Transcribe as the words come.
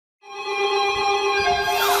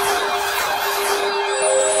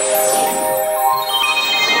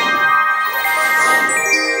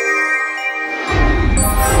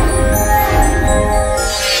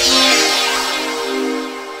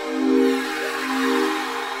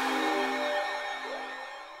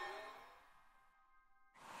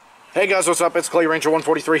Hey guys, what's up? It's Clay Ranger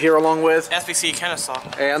 143 here along with SBC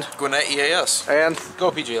Kennesaw and Gwinnett EAS and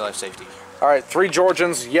Go PJ Life Safety. Alright, 3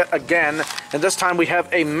 Georgians yet again, and this time we have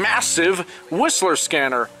a massive Whistler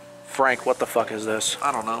scanner. Frank, what the fuck is this?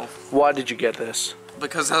 I don't know. Why did you get this?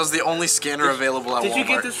 Because that was the only scanner available at Walmart. Did you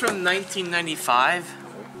get this from 1995?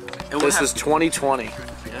 This is 2020.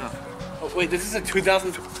 Yeah. Oh, wait, this is a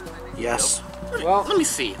 2000. Yes. Well, let me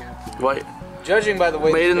see. Wait. Judging by the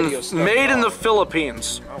way Made the video started in off. the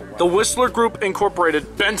Philippines. Oh, wow. The Whistler Group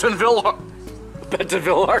Incorporated, Bentonville,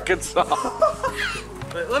 Arkansas.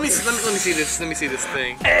 Let me see this. Let me see this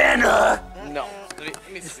thing. Anna. No.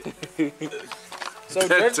 Let me see. So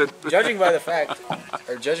judging by the fact,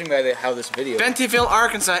 or judging by how this video. Bentonville,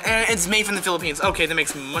 Arkansas, and it's made from the Philippines. Okay, that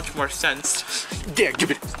makes much more sense. Yeah,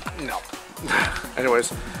 give it. No.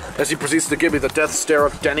 Anyways, as he proceeds to give me the death stare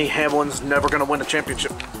of Denny Hamlin's never gonna win a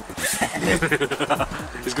championship.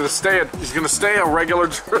 He's gonna stay a regular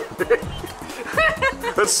jersey.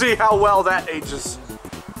 Let's see how well that ages.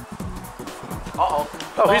 Uh-oh.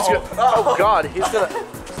 Oh, he's gonna. Oh God, he's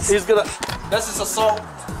gonna. This is assault.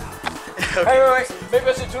 Okay. Hey, wait. Maybe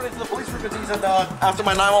I should tune into the police frequencies and after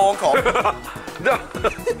my 911 call. No.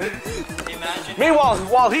 Imagine. Meanwhile,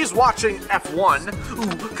 while he's watching F1,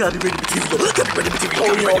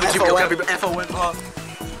 FON.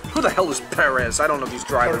 who the hell is Perez? I don't know these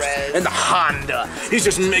drivers. Perez. And the Honda. He's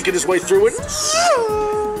just making his way through it.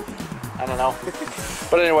 I don't know.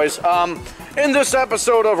 But anyways, in this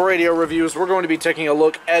episode of Radio Reviews, we're going to be taking a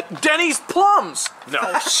look at Denny's Plums. No.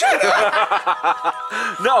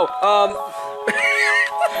 No,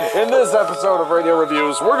 in this episode of Radio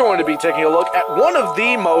Reviews, we're going to be taking a look at one of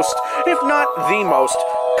the most, if not the most,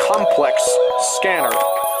 complex scanner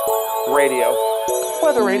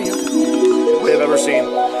weather radio we have ever seen.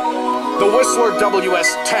 The Whistler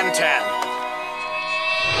WS1010.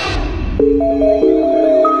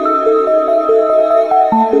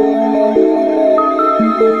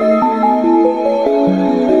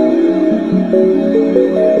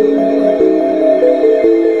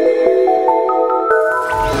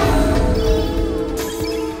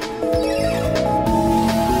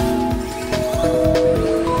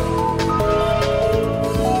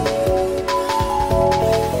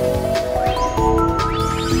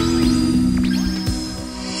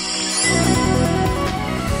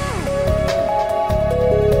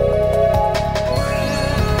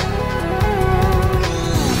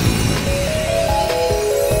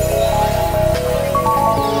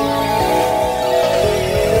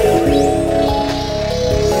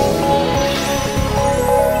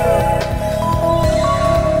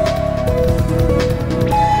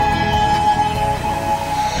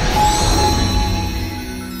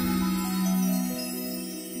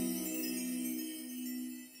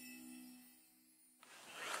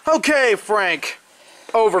 Okay, Frank.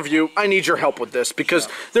 Overview. I need your help with this because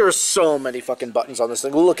there are so many fucking buttons on this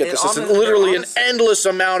thing. Look at this. It's literally an endless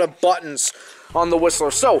amount of buttons on the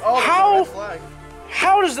Whistler. So, how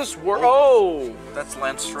does this work? Oh, That's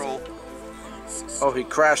Lance Stroll. oh, he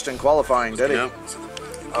crashed in qualifying, did he? Yep.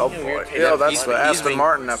 Oh boy. Yeah, that's the Aston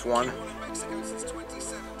Martin F1.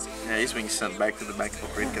 Yeah, he's being sent back to the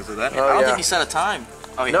grid because of that. Oh, I don't yeah. think he set a time.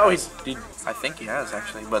 Oh, No, has. I think he has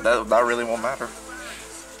actually, but that really won't matter.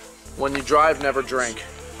 when you drive, never drink.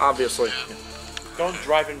 Obviously. Don't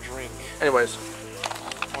drive and drink. Anyways.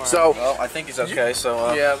 So, Well, I think he's okay.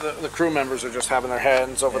 So yeah, the crew members are just having their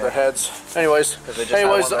hands over their heads. Anyways, they just had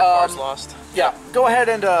one of their cars lost. Yeah, go ahead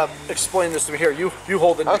and explain this to me. Here, you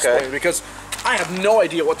hold it and explain it, because I have no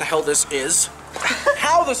idea what the hell this is,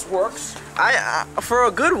 how this works. For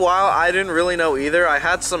a good while, I didn't really know either. I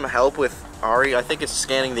had some help with Ari. I think it's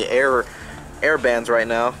scanning the air bands right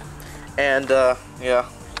now, and yeah,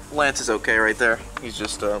 Lance is okay right there. He's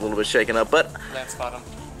just a little bit shaken up, but Lance bottom.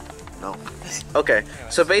 no. Okay,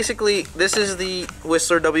 so basically, this is the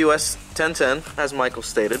Whistler WS1010, as Michael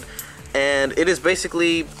stated, and it is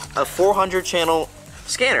basically a 400 channel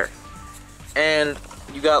scanner, and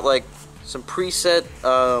you got like some preset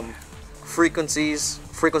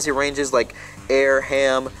frequency ranges like air,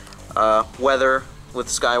 ham, weather with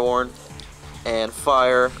Skywarn, and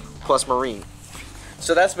fire plus marine.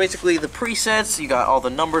 So that's basically the presets. You got all the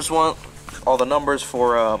numbers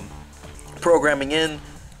for programming in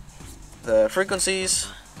the frequencies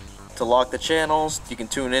to lock the channels. You can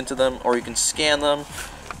tune into them or you can scan them.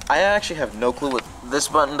 I actually have no clue what this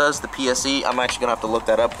button does, the PSE. I'm actually gonna have to look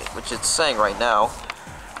that up, which it's saying right now,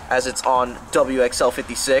 as it's on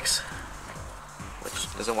WXL56,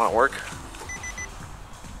 which doesn't want to work.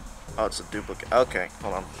 Oh, it's a duplicate. Okay,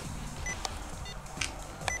 hold on.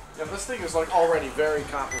 Yeah, this thing is like already very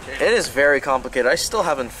complicated. It is very complicated. I still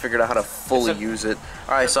haven't figured out how to fully use it.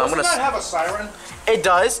 All right, so I'm gonna. Doesn't that have a siren? It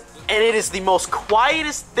does, and it is the most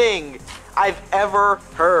quietest thing I've ever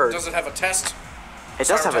heard. Does it have a test? It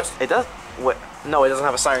does have test? it. It does. What? No, it doesn't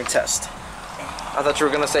have a siren test. I thought you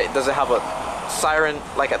were gonna say, does it have a siren,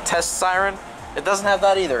 like a test siren? It doesn't have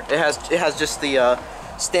that either. It has just the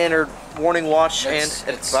standard warning watch and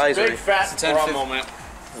advisory. Big fat bra moment.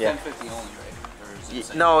 Yeah. 1050 only, right? Or is it the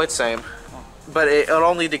same? No, it's same, but it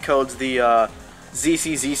only decodes the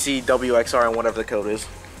ZC, WXR, and whatever the code is.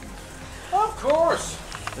 Of course.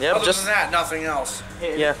 Yep. Other than that, nothing else.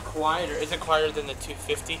 Hey, Yeah. Is it quieter than the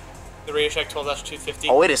 250? The Radio Shack 12-250?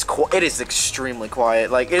 Oh, it is extremely quiet.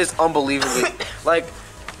 Like, it is unbelievably. Like,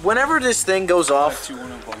 whenever this thing goes off.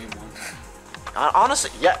 210 volume 1. Honestly,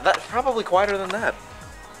 yeah, that's probably quieter than that.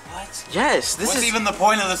 What? Yes, this What's is. even the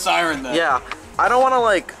point of the siren then? Yeah, I don't want to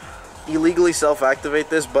like illegally self-activate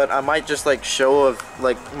this, but I might just like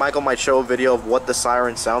Michael might show a video of what the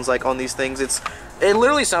siren sounds like on these things. It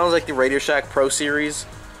literally sounds like the Radio Shack Pro Series,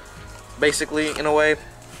 basically, in a way.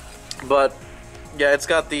 But yeah, it's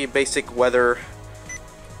got the basic weather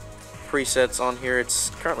presets on here. It's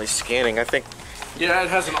currently scanning, I think. Yeah, it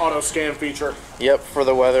has an auto scan feature. Yep, for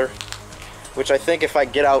the weather, which I think if I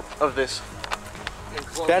get out of this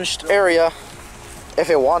benched area, if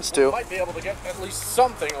it wants to. Might be able to get at least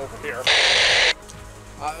something over here.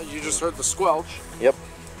 You just heard the squelch. Yep.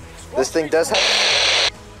 This thing does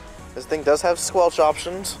have squelch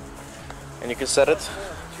options, and you can set it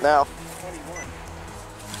now.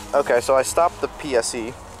 Okay, so I stopped the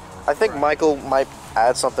PSE. I think Michael might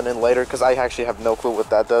add something in later because I actually have no clue what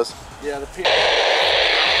that does. Yeah, the PSE.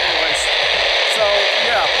 Anyways, so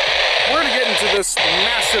yeah, we're gonna get into this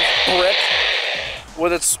massive brick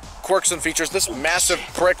with its quirks and features. This massive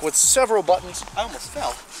brick with several buttons. I almost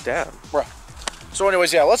fell. Damn. Right. So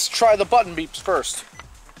anyways, yeah, let's try the button beeps first.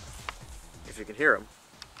 If you can hear them.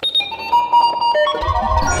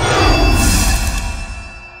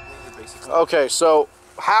 Okay, so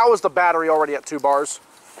how is the battery already at 2 bars?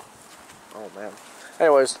 Oh man.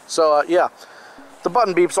 Anyways, so yeah, the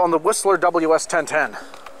button beeps on the Whistler WS1010.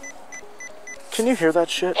 Can you hear that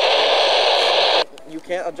shit? You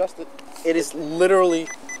can't adjust it. It is literally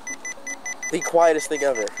the quietest thing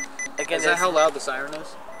ever. Again, Is that how loud the siren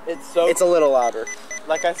is? it's so. It's a little louder.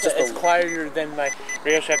 like I said, just it's quieter than my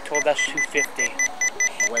Radio Shack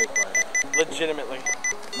 12-250. Way quieter. Legitimately.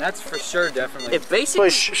 That's for sure, definitely. It basically.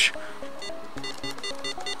 Shh.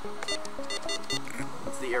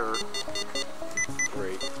 It's the error.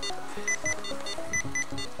 Great.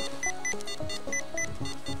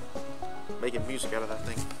 Making music out of that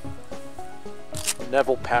thing.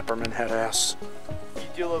 Neville Papperman head ass. You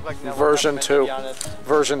do look like Neville Version Peppermint, 2. to be honest.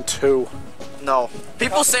 Version 2. No.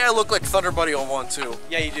 People say I look like Thunder Buddy on 1 too.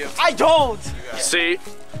 Yeah, you do. I don't! See?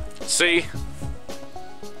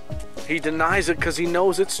 He denies it because he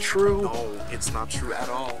knows it's true. No, it's not true at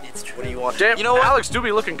all. It's true. What do you want? Damn, you know what? Alex do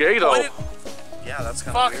be looking gay though. Yeah, that's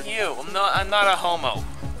kind of Fuck weird. you. I'm not a homo.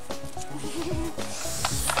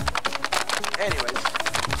 Anyways,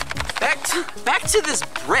 back to this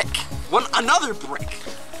brick. Another brick.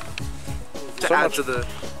 To So add much- to the.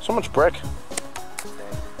 So much brick.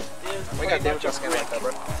 We got damage on scan like that,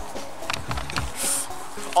 bro.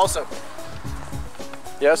 Also,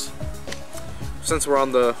 Yes? since we're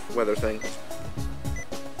on the weather thing,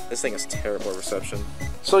 this thing has terrible reception.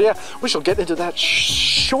 So yeah, we shall get into that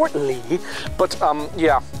shortly. But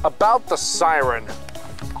yeah, about the siren.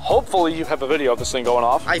 Hopefully you have a video of this thing going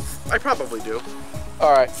off. I probably do.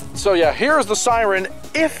 All right. So yeah, here is the siren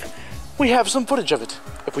if we have some footage of it.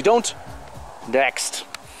 If we don't, next.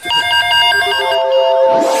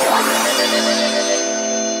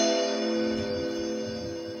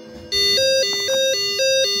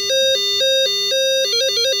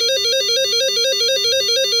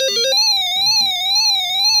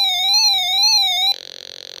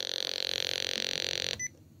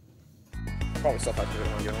 Probably self-activate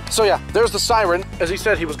when I get home. So yeah, there's the siren. As he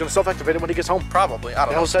said, he was gonna self-activate it when he gets home. Probably. I don't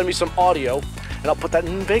And know. he'll send me some audio, and I'll put that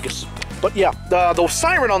in Vegas. But yeah, the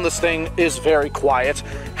siren on this thing is very quiet.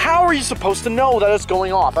 How are you supposed to know that it's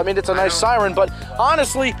going off? I mean, it's a nice siren, but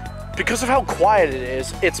honestly, because of how quiet it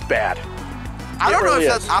is, it's bad. I don't know really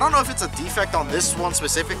if is. that's. I don't know if it's a defect on this one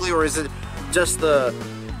specifically, or is it just the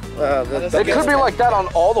It could be like that on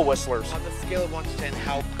all the Whistlers. On the scale of 1 to 10,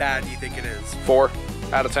 how bad do you think it is? 4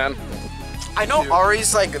 out of 10. I know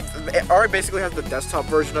Ari's like Ari basically has the desktop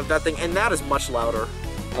version of that thing, and that is much louder.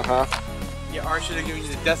 Uh-huh. Yeah, Art should have given you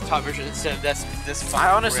the desktop version instead of this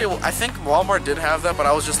I honestly, brick. I think Walmart did have that, but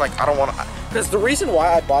I was just like, I don't want to. Because the reason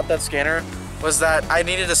why I bought that scanner was that I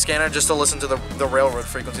needed a scanner just to listen to the railroad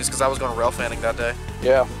frequencies, because I was going rail fanning that day.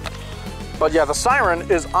 Yeah. But yeah, the Siren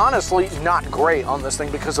is honestly not great on this thing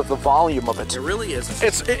because of the volume of it. It really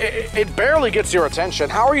isn't. It barely gets your attention.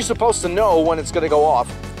 How are you supposed to know when it's going to go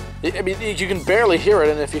off? I mean, you can barely hear it,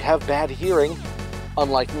 and if you have bad hearing,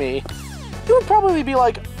 unlike me, you would probably be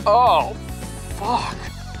like, oh, fuck,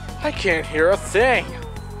 I can't hear a thing.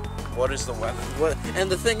 What is the weather? And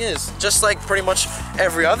the thing is, just like pretty much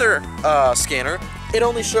every other scanner, it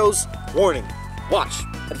only shows warning, watch,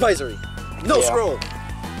 advisory, no scroll.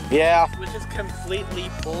 Yeah. Which is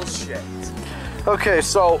completely bullshit. Okay,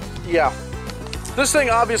 so, yeah. This thing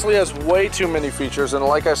obviously has way too many features, and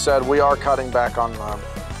like I said, we are cutting back on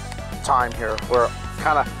time here. We're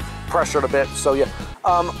kind of pressured a bit, so yeah.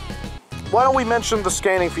 Why don't we mention the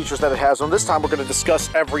scanning features that it has, and this time we're going to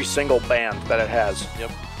discuss every single band that it has.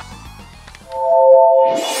 Yep.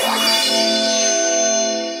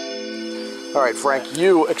 All right, Frank,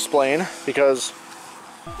 you explain, because...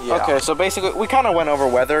 Yeah. Okay, so basically, we kind of went over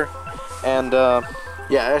weather, and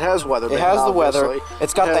yeah, it has weather. It has the obviously. weather.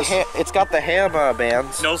 It's got the ham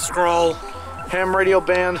bands. No scroll. Ham radio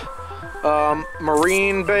band,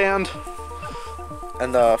 marine band,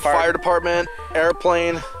 And the fire department,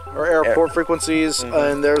 airplane or airport frequencies,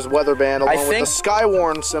 and there's weather band along with the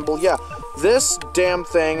Skywarn symbol. Yeah, this damn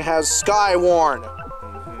thing has Skywarn.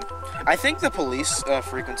 I think the police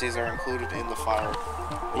frequencies are included in the fire.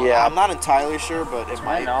 Yeah, I'm not entirely sure, but To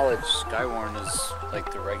my knowledge, Skywarn is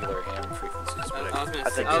like the regular ham frequencies. But I was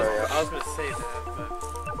gonna say that,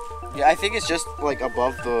 but yeah, I think it's just like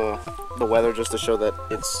above the weather, just to show that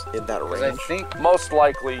it's in that range. I think most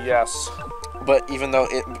likely yes. But even though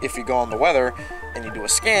if you go on the weather and you do a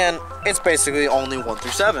scan, it's basically only 1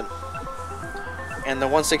 through 7, and the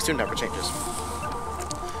 162 never changes.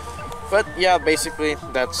 But yeah, basically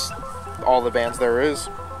that's all the bands there is.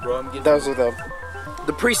 bro, I'm getting Those are the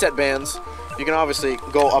preset bands. You can obviously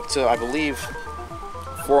go up to, I believe,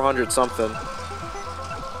 400 something. Bro,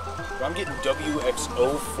 I'm getting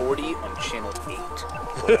WXO40 on channel 8.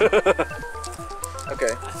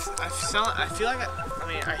 Okay. I feel like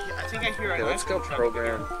I think I hear an Let's ice go cream truck.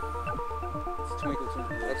 program. Twinkle,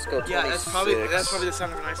 twinkle. Let's go 26. Yeah, that's probably the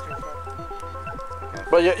sound of an ice cream truck.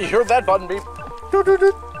 But you heard that button beep.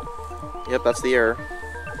 Yep, that's the error.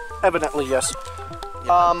 Evidently yes.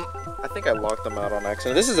 I think I locked them out on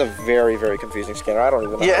accident. This is a very, very confusing scanner. I don't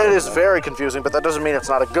even know. Yeah, it is very confusing, but that doesn't mean it's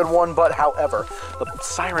not a good one. But however, the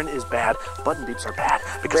Siren is bad. Button beeps are bad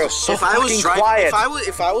because they're so fucking quiet.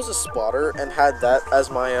 If I was a spotter and had that as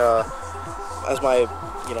my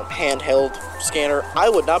handheld scanner, I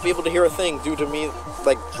would not be able to hear a thing due to me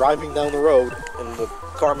like driving down the road and the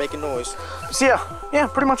car making noise. So yeah,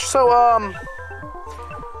 pretty much. So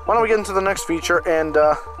why don't we get into the next feature? And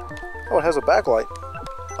oh, it has a backlight.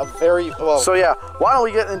 A very well. So yeah, why don't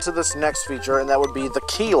we get into this next feature, and that would be the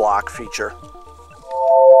Keylock feature.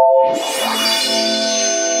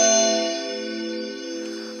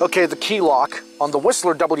 Okay, the Keylock on the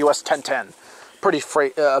Whistler WS1010. Pretty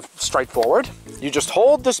straightforward. You just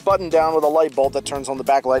hold this button down with a light bulb that turns on the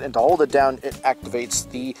backlight, and to hold it down, it activates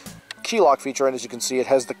the Keylock feature, and as you can see, it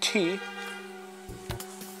has the key.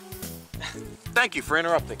 Thank you for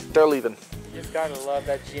interrupting. They're leaving. You just gotta love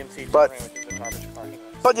that GMC But- terrain, which is the garbage parking.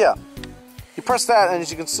 But yeah, you press that, and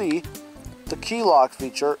as you can see, the Keylock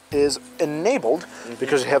feature is enabled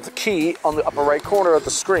because you have the key on the upper right corner of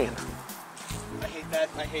the screen. I hate that.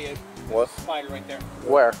 I hate it. What? Spider right there.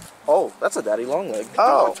 Where? Oh, that's a daddy long leg.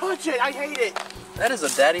 Oh, Don't touch it. I hate it. That is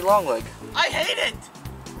a daddy long leg. I hate it.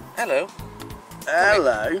 Hello.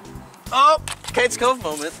 hello. Oh Kate's Cove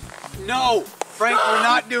moment. no, Frank, we're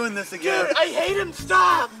not doing this again. Dude, I hate him.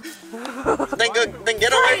 Stop. Then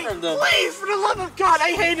get away from them. Please, for the love of God,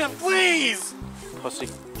 I hate him. Please. Pussy.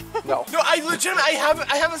 No. No, I legitimately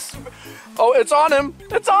I have a super. Oh, it's on him.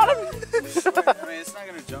 It's on him. I mean, it's not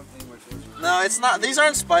gonna jump anywhere towards you. No, it's not. These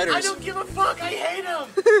aren't spiders. I don't give a fuck. I hate him.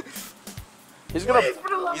 He's gonna. Please, for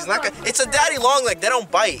the love He's of not God. gonna. It's a daddy long leg. They don't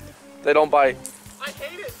bite. They don't bite. I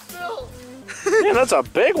hate it still. Man, that's a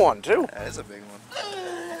big one too. That is a big one.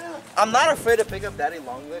 I'm not afraid to pick up daddy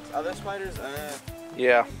long legs. Other spiders,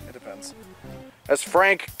 Yeah. it depends. As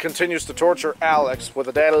Frank continues to torture Alex with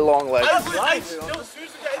a daddy long leg. No, seriously,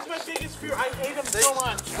 it's my biggest fear. I hate him so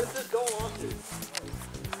much. Let's just go on to.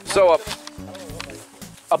 So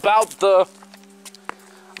about the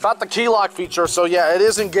Keylock feature. So yeah, it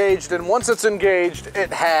is engaged, and once it's engaged,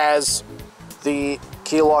 it has the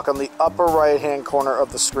Keylock on the upper right-hand corner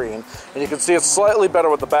of the screen, and you can see it's slightly better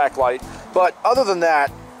with the backlight. But other than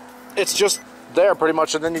that, it's just there pretty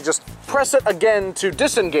much, and then you just press it again to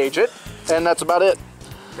disengage it, and that's about it.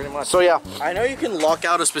 Pretty much. So yeah, I know you can lock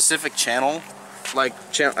out a specific channel, like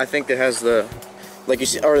I think it has the Like you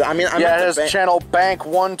see, or I mean, it has channel bank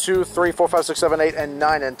 1, 2, 3, 4, 5, 6, 7, 8, and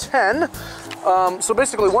 9 and 10. So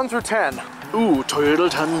basically 1 through 10. Ooh, Toyota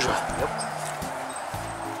Tundra.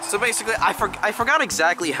 Yep. So basically, I forgot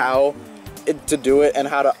exactly how to do it and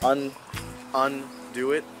how to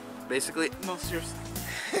undo it. Basically, No, seriously.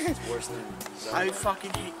 It's worse than I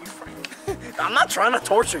fucking hate you, Frank. I'm not trying to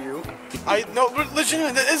torture you. No, but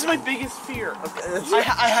legitimately, this is my biggest fear.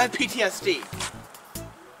 I have PTSD.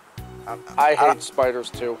 I hate spiders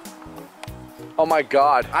too. Oh my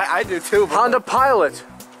god. I do too. But Honda Pilot.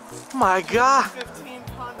 Oh my god. 15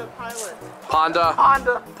 Honda Pilot. Honda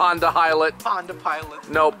Pilot. Honda Pilot.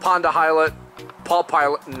 No, Honda Pilot. Paul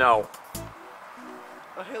Pilot. No.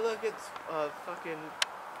 Oh, hey, look, it's fucking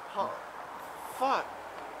Paul. Fuck.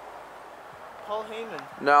 Paul Heyman.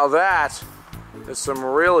 Now that is some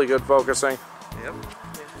really good focusing. Yep.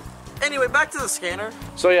 Anyway, back to the scanner.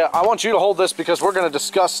 So yeah, I want you to hold this because we're going to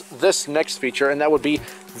discuss this next feature, and that would be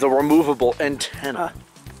the removable antenna.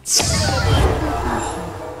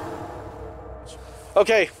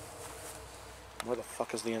 Okay. Where the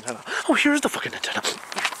fuck is the antenna? Oh, here's the fucking antenna.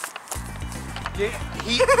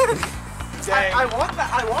 Dang. I want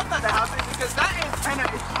that to happen because that antenna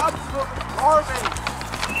is absolute garbage.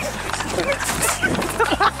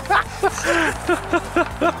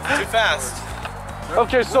 Too fast.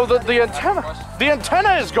 Okay, so the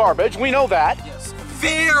antenna is garbage. We know that. Yes.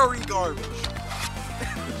 Very garbage.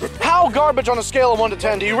 How garbage on a scale of 1 to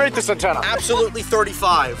 10 do you rate this antenna? Absolutely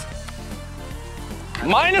 35.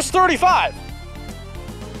 Minus 35.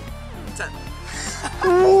 10.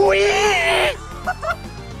 You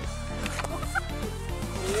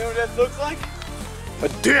know what that looks like? A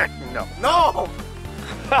dick. No. No.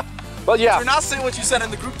 But yeah. You're not saying what you said in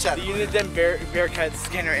the group chat. The Uniden Bearcat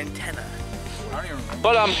scanner antenna. I don't even remember.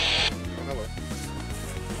 But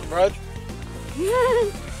Brad?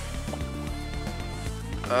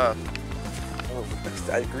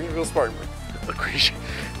 Green real smart.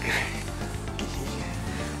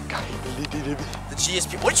 the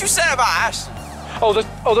GSP. What you said about Ashton? Oh,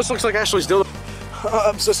 this looks like Ashley's dildo.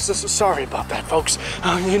 I'm so sorry about that, folks.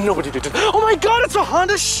 Nobody did it. Oh my god, it's a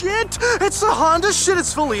Honda shit! It's the Honda shit.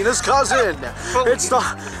 It's Felina's cousin. it's the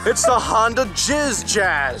Honda Jizz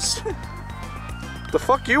Jazz. The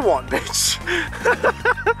fuck you want, bitch?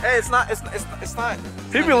 Hey, it's not.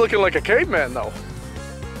 He'd be looking like a caveman though.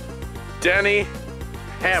 Denny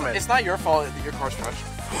Hammond. It's not your fault that your car's crushed.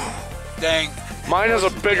 Dang. Mine has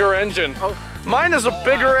a bigger engine. Mine has a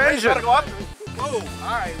bigger engine. Whoa!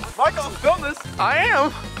 All right, Michael, film this. I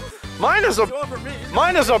am. Mine is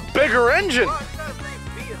a bigger engine.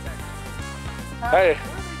 Hey,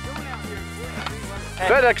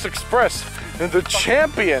 FedEx Express, the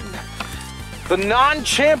champion, the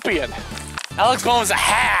non-champion. Alex Bowen's a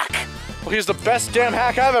hack. Well, he's the best damn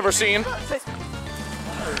hack I've ever seen.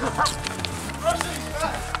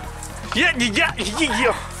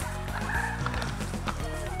 Yeah.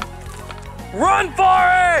 Run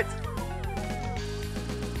for it!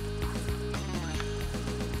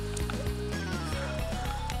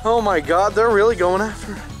 Oh my god, they're really going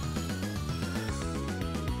after it.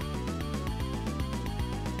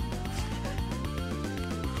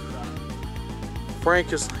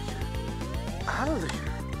 Frank is like, out of there.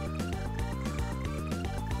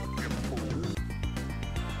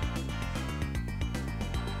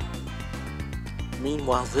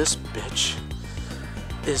 Meanwhile, this bitch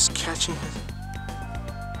is catching it.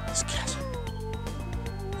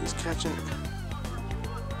 He's catching it.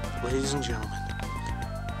 Ladies and gentlemen,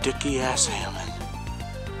 Dickie Ass Hammond,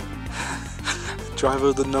 driver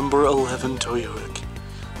of the number 11 Toyota.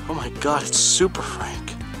 Oh my god, it's Super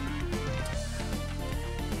Frank.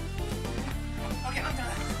 Okay, I'm done.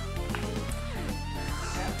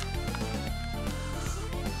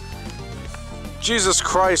 Jesus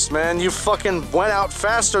Christ, man, you fucking went out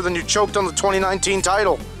faster than you choked on the 2019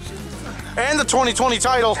 title. And the 2020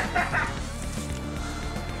 title.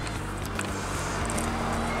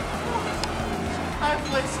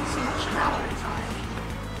 I've wasted so much calorie time.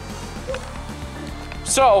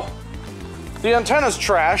 So, the antenna's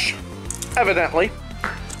trash, evidently.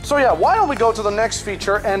 So yeah, why don't we go to the next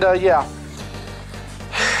feature and yeah.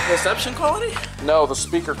 Reception quality? No, the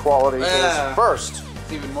speaker quality Yeah. is first.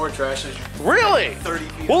 It's even more trash. Really? 30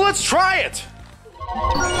 feet. Well, let's try it.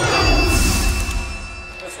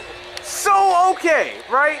 So okay,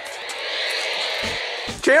 right?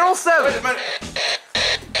 Channel 7. Wait a minute.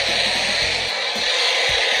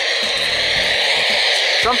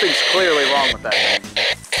 Something's clearly wrong with that thing.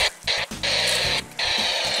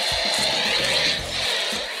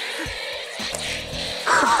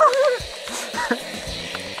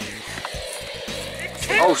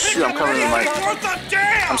 Oh shoot, I'm covering the mic. What the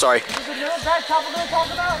damn? I'm sorry. Is it another bad topic we're gonna talk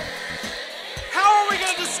about? How are we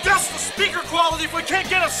gonna discuss the speaker quality if we can't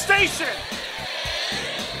get a station?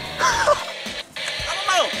 I don't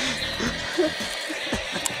know.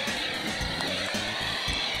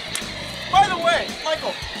 By the way,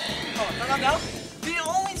 Michael, now, the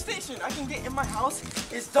only station I can get in my house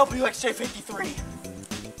is WXJ53.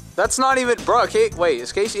 That's not even, bro. Wait,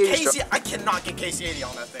 is KC80? I cannot get KC80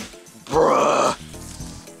 on that thing. Bruh.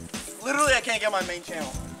 Literally, I can't get my main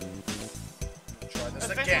channel. Try this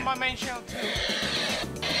It's again. on my main channel too.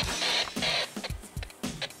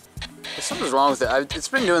 Something's wrong with it. It's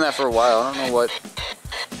been doing that for a while. I don't know what.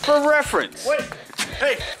 For reference. Wait,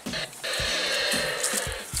 hey.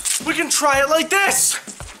 We can try it like this.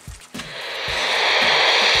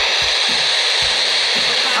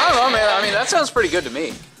 I don't know, man. I mean, that sounds pretty good to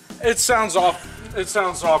me. It sounds off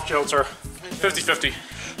kilter. 50-50.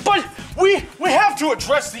 But we have to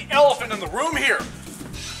address the elephant in the room here.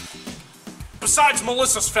 Besides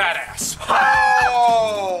Melissa's fat ass.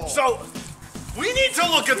 Oh! So we need to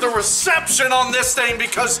look at the reception on this thing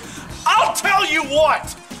because I'll tell you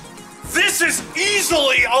what, this is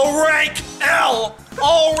easily a rank L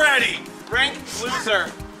already. Rank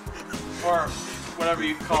loser. Or whatever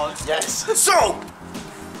you call it. Yes. So,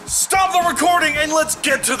 stop the recording and let's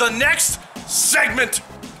get to the next segment.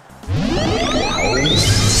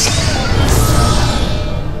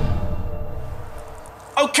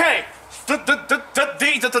 Okay, the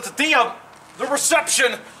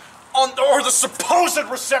reception or the supposed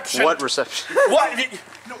reception. What reception? What?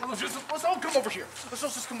 No, let's all come over here. Let's all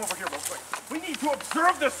just come over here real quick. We need to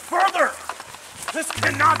observe this further. This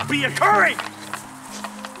cannot be occurring.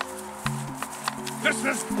 This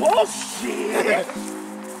is bullshit.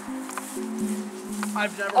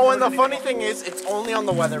 I've never. Oh, and the funny thing is, it's only on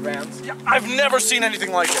the weather bands. Yeah, I've never seen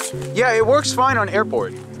anything like it. Yeah, it works fine on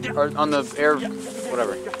airport. Or on the air,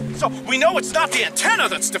 whatever. So we know it's not the antenna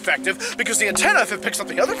that's defective because the antenna, if it picks up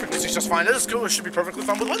the other frequencies just fine, it should be perfectly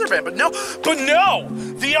fine with weatherband. But no,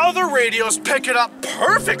 the other radios pick it up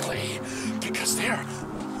perfectly because they're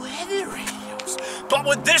weather radios. But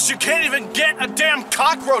with this, you can't even get a damn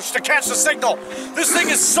cockroach to catch the signal. This thing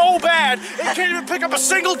is so bad, it can't even pick up a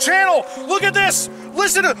single channel. Look at this.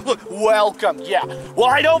 Listen to look. Welcome. Yeah. Well,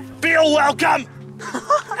 I don't feel welcome.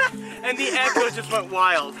 And the echo just went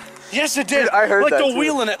wild. Yes, it did. Dude, I heard like that the too.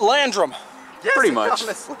 wheeling at Landrum. Yes, Pretty much.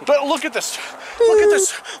 Honestly. But look at this. Look at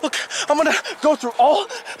this. Look, I'm gonna go through all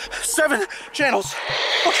 7 channels.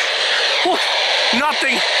 Look, look.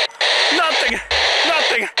 Nothing. Nothing.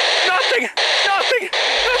 Nothing. Nothing. Nothing.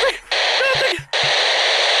 Nothing. Nothing.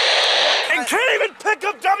 And can't even pick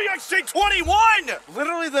up WXC21.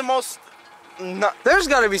 Literally the most. There's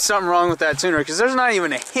got to be something wrong with that tuner because there's not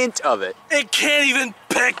even a hint of it. It can't even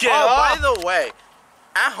pick it Oh, up. by the way,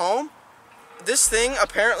 at home, this thing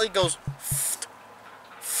apparently goes.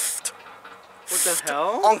 What the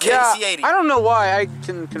hell? On KC80. Yeah, I don't know why. I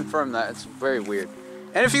can confirm that. It's very weird.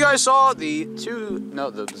 And if you guys saw the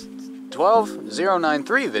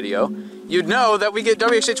 12093 video, you'd know that we get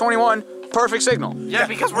WXA21 perfect signal. Yeah,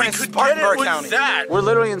 because we're we in could get it Spartanburg with County. that We're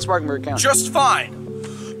literally in Spartanburg County. just fine.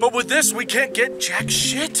 But with this, we can't get jack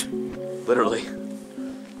shit. Literally.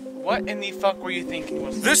 What in the fuck were you thinking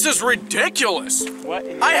was This is ridiculous. What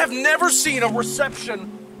in the I have never seen a reception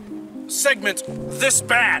segment this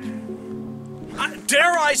bad.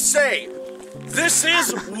 Dare I say, this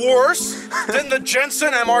is worse than the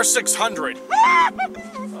Jensen MR600.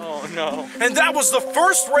 Oh no. And that was the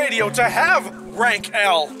first radio to have rank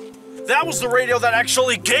L. That was the radio that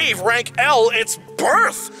actually gave rank L its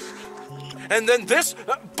birth. And then this,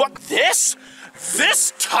 but this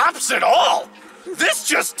tops it all. This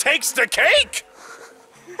just takes the cake.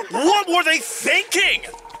 What were they thinking?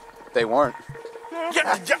 They weren't.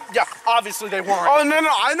 Yeah, obviously they weren't. Oh no,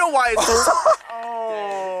 I know why it's so.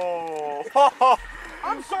 Oh.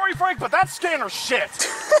 I'm sorry, Frank, but that scanner's shit.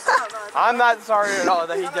 I'm not sorry at all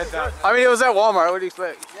that he did that. I mean, it was at Walmart. What do you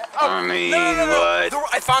expect? I mean, what?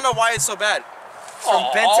 I found out why it's so bad. It's from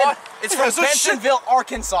Aw, Benson. It's it from has a shit- Bentonville,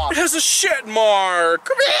 Arkansas. It has a shit mark.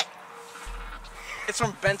 It's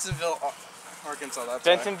from Bentonville, Arkansas. That's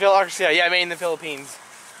Bentonville, Arkansas. Yeah, made in the Philippines.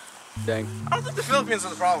 Dang. I don't think the Philippines are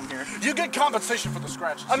the problem here. You get compensation for the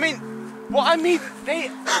scratches. I mean,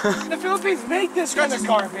 the Philippines make this kind of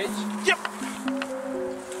garbage. Yep.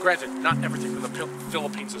 Granted, not everything in the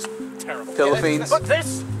Philippines is terrible. Philippines. But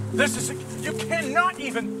this is, you cannot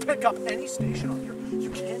even pick up any station on here. You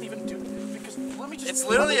can't even do it because let me just. It's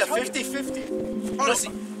literally a let me tell you. 50-50.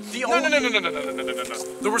 Honestly, no.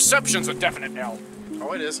 The reception's a definite L.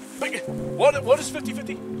 Oh, it is. But what is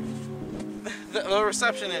 50-50? the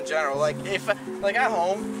reception in general. Like if like at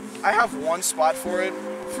home, I have one spot for it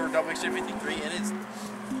for WXJ53,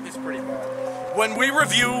 and it's pretty bad. When we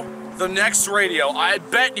review the next radio, I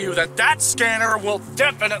bet you that scanner will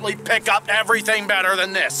definitely pick up everything better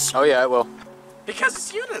than this. Oh yeah, it will. Because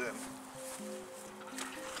it's Uniden.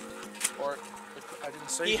 Or I didn't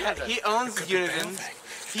say He owns Uniden.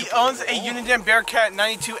 He owns a Uniden Bearcat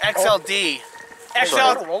 92 XLD.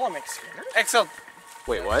 XL.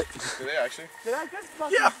 Wait, what? Did they actually? Did I just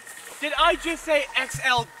yeah. Did I just say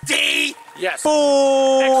XLD? Yes.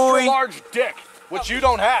 Boy. Extra large dick, which you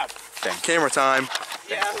don't have. Camera time.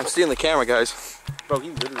 Yeah. I'm stealing the camera, guys. Bro, he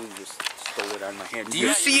literally just stole it out of my hand. Do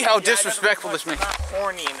you see how disrespectful this man? Not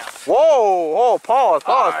horny enough. Whoa, pause.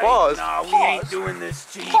 No, we ain't doing this,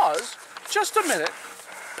 G. Pause. Just a minute.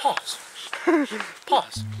 Pause.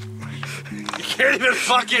 Pause. You can't even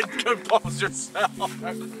fucking compose yourself.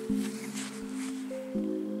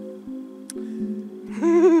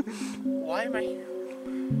 Why am I here?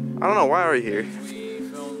 I don't know, why are we here? We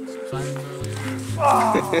filmed some Siren Test.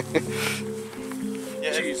 Yeah,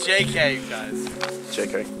 it's JK, you guys.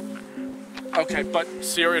 JK. Okay, but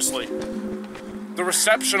seriously, the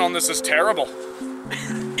reception on this is terrible.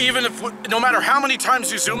 Even if, no matter how many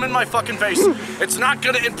times you zoom in my fucking face, it's not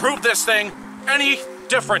gonna improve this thing any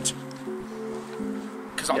different.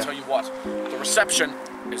 Because I'll tell you what, the reception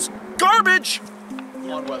is garbage!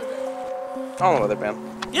 On weather day. I don't know, weatherband.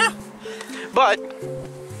 Yeah. But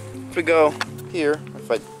if we go here,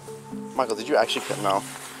 Michael, did you actually put no?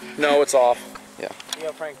 No, it's off. Yeah.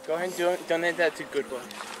 Yo, Frank, go ahead and donate that to Goodwill.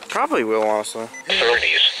 Probably will, honestly.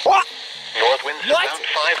 30s. What? North winds What? around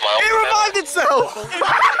 5 miles It an hour. revived itself!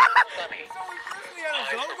 Sunny.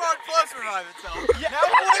 Plus revive itself. Yeah. Now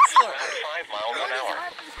Whistler. 5 miles an hour.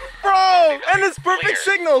 Bro! And it's perfect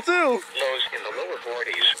signal, too! Lows in the lower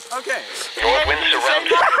 40s. Okay. North winds around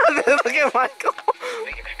Look at Michael.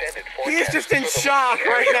 the extended He's forecast. just in shock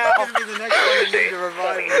right now. This is the next one to need to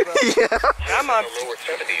revive himself. Yeah. Come on. The lower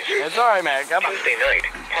 70s. It's alright, man. Come on. Tuesday night.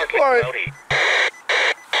 Partly Alright. cloudy.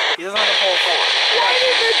 He doesn't have a pole forward. Why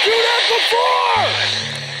didn't they do that before?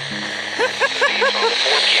 Seas on the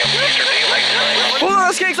 4 p.m. Eastern Daylight Time. Hold on,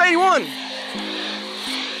 let's get X81!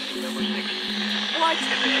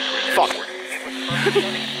 Fuck.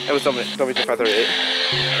 It was W2538.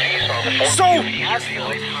 Seas on the 4 So- p.m. Eastern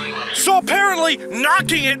Daylight Time. So apparently,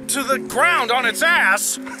 knocking it to the ground on its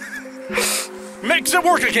ass makes it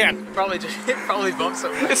work again. Probably bumped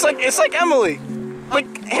something. It's like Emily. Like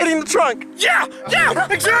hitting the trunk. Yeah,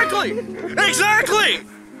 exactly, exactly.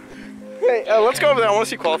 Hey, let's go over there. I want to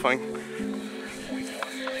see qualifying.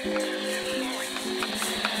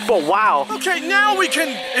 But wow. Okay, now we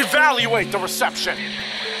can evaluate the reception.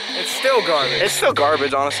 It's still garbage. It's still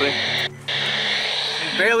garbage, honestly.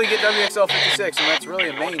 You barely get WXL 56, and that's really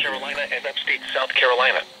a North main. Carolina and upstate South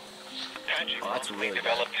Carolina. Oh, that's really bad.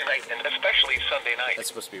 Developed tonight and especially Sunday night. That's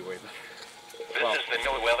supposed to be way better. This is the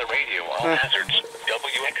No Weather Radio, all hazards.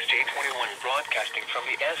 WXJ21 broadcasting from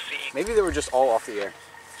the SC. Maybe they were just all off the air.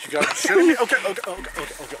 You got shitting me? Okay.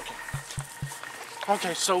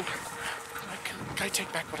 Okay, so can I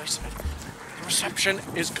take back what I said? The reception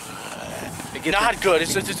is good. It gets Not good.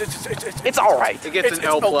 It's all right. It gets an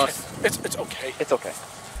L okay. plus. It's okay. It's okay.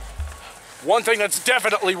 One thing that's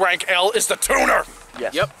definitely rank L is the tuner.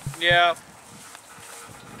 Yes. Yep. Yeah.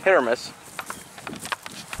 Hit or miss.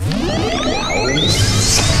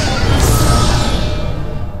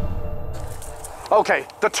 Okay,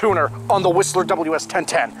 the tuner on the Whistler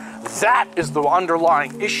WS1010. That is the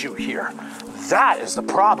underlying issue here. That is the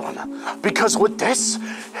problem. Because with this,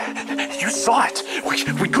 you saw it.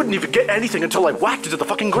 We couldn't even get anything until I whacked it to the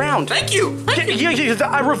fucking ground. Thank you. Yeah,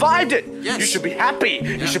 I revived it. Yes. You should be happy.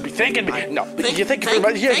 You should be thanking me. No, you think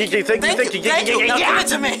Thank you you. Now give it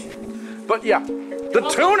to me. But yeah, the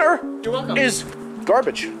tuner is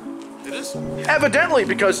garbage. It is. Evidently,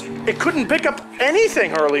 because it couldn't pick up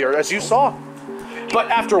anything earlier, as you saw. But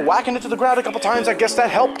after whacking it to the ground a couple times, I guess that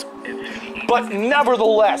helped. But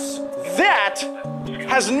nevertheless, that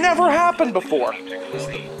has never happened before.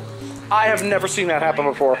 I have never seen that happen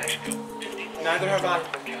before. Neither have I.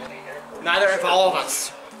 Neither have all of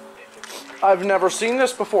us. I've never seen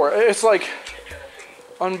this before. It's like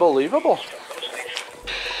unbelievable.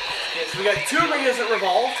 Yes, we got two radios that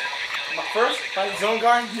revolved. First by the zone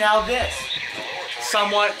guard, now this.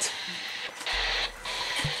 Somewhat.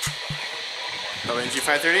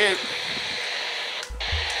 WNG538.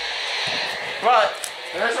 But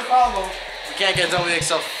there's a problem. We can't get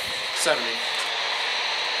WXL 70.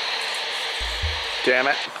 Damn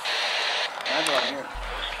it.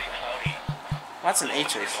 That's an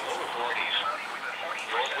H's.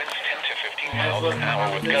 miles an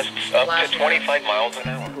hour with gusts up to 25 miles an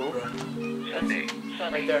hour. Sunday.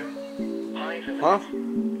 Right there. Huh?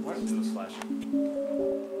 What was flashing?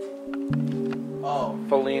 Oh.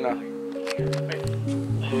 Felina.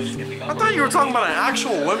 I thought you were talking about an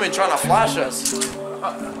actual woman trying to flash us.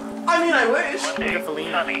 I mean, I wish.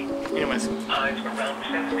 Monday, sunny. Anyways. Highs around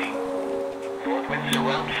 70. North winds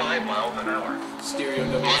around 5 miles an hour. Stereo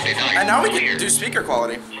Monday night. And now we clear. can do speaker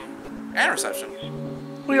quality and reception.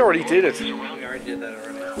 We already did it. We already did that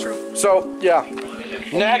already. True. So, yeah.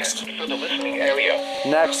 Next. For the listening area.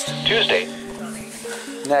 Next. Tuesday.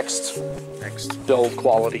 Next. Next. Build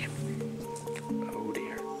quality. Oh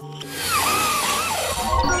dear.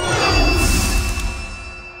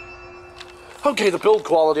 Okay, the build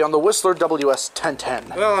quality on the Whistler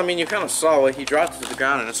WS1010. Well, I mean, you kind of saw it. He dropped it to the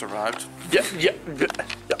ground and it survived. Yeah.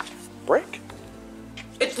 Brick?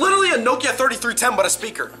 It's literally a Nokia 3310, but a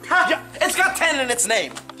speaker. Yeah. It's got 10 in its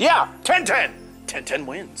name. Yeah, 1010. 1010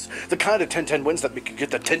 wins. The kind of 1010 wins that we can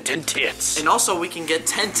get the 1010 tits. And also, we can get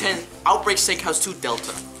 1010 Outbreak Steakhouse 2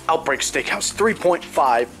 Delta. Outbreak Steakhouse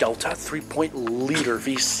 3.5 Delta 3-point liter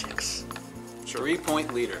V6.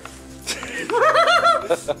 3-point leader.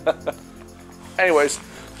 Anyways,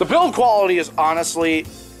 the build quality is honestly,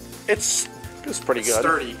 it's pretty good.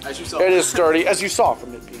 Sturdy, as you saw. It is sturdy, as you saw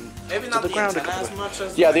from it being Maybe to not the the ground. antenna as much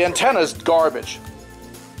as... Yeah, the antenna's garbage.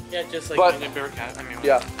 Yeah, just like But- the Bearcat. I mean,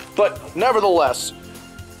 Yeah, but nevertheless,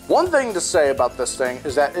 one thing to say about this thing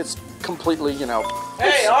is that it's completely, you know.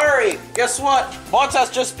 Hey, Ari, guess what?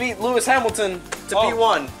 Bottas just beat Lewis Hamilton to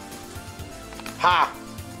P1. Ha!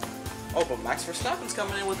 Oh, but Max Verstappen's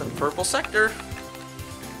coming in with a purple sector.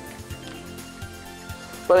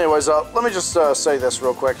 But anyways, let me just say this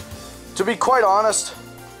real quick. To be quite honest,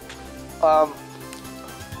 let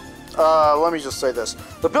me just say this.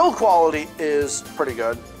 The build quality is pretty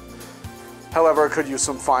good. However, it could use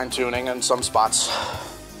some fine tuning in some spots.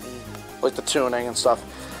 Like the tuning and stuff.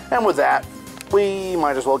 And with that, we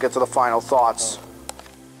might as well get to the final thoughts.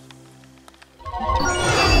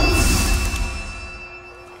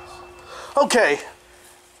 Okay,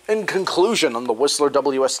 in conclusion on the Whistler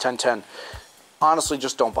WS1010, honestly,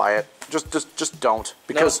 just don't buy it. Just don't,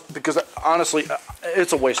 because honestly,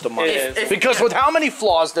 it's a waste of money. Because with how many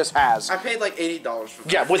flaws this has, I paid like $80 for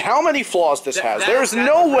it. yeah, with how many flaws this has, there is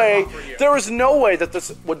no way that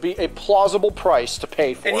this would be a plausible price to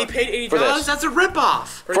pay for. and he paid for $80. this. That's a ripoff.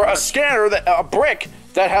 For a scanner a brick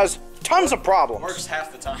that has tons of problems. Works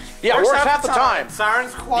half the time. Yeah, works half the time.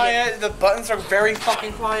 Siren's quiet. The buttons are very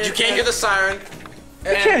fucking quiet. You can't hear the siren. You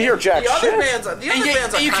can't hear jack The other shit. bands are You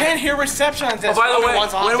kinda- can't hear reception on this. Oh, by the Other way,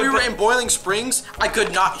 ones off when the we were br- in Boiling Springs, I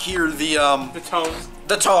could not hear the tones.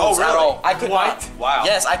 tones at all. I could What? not. Wow.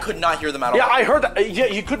 Yes, I could not hear them at all. Yeah, I heard that. Yeah,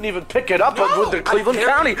 you couldn't even pick it up with the Cleveland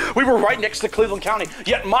barely- County. We were right next to Cleveland County.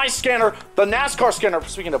 Yet my scanner, the NASCAR scanner,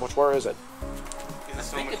 speaking of which, where is it?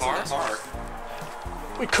 Is it in the It's car? in the car.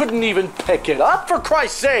 We couldn't even pick it up, for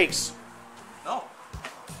Christ's sakes. No.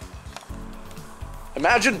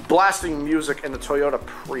 Imagine blasting music in a Toyota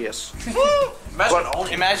Prius. Imagine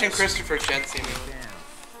only. Imagine Christopher Jensen.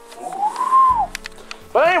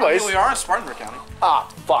 But anyways, We are in Spartanburg County.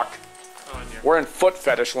 fuck. Oh, dear. We're in foot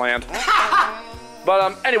fetish land.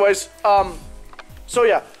 But anyways, so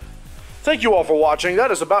yeah, thank you all for watching.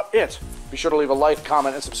 That is about it. Be sure to leave a like,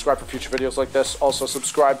 comment, and subscribe for future videos like this. Also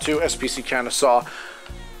subscribe to SPC Canasaw,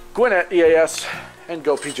 Gwinnett EAS, and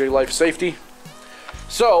Go PJ Life Safety.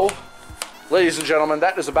 So, ladies and gentlemen,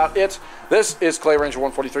 that is about it. This is Clay Ranger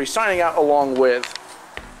 143 signing out along with...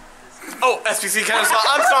 Oh, SPC Kennesaw.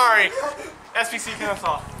 I'm sorry. SPC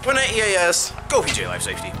Kennesaw. Gwinnett EAS. Go PJ Life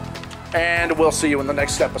Safety. And we'll see you in the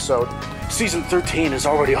next episode. Season 13 is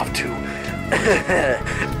already off to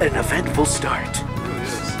an eventful start.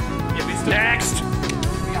 Yeah, but he's still- Next!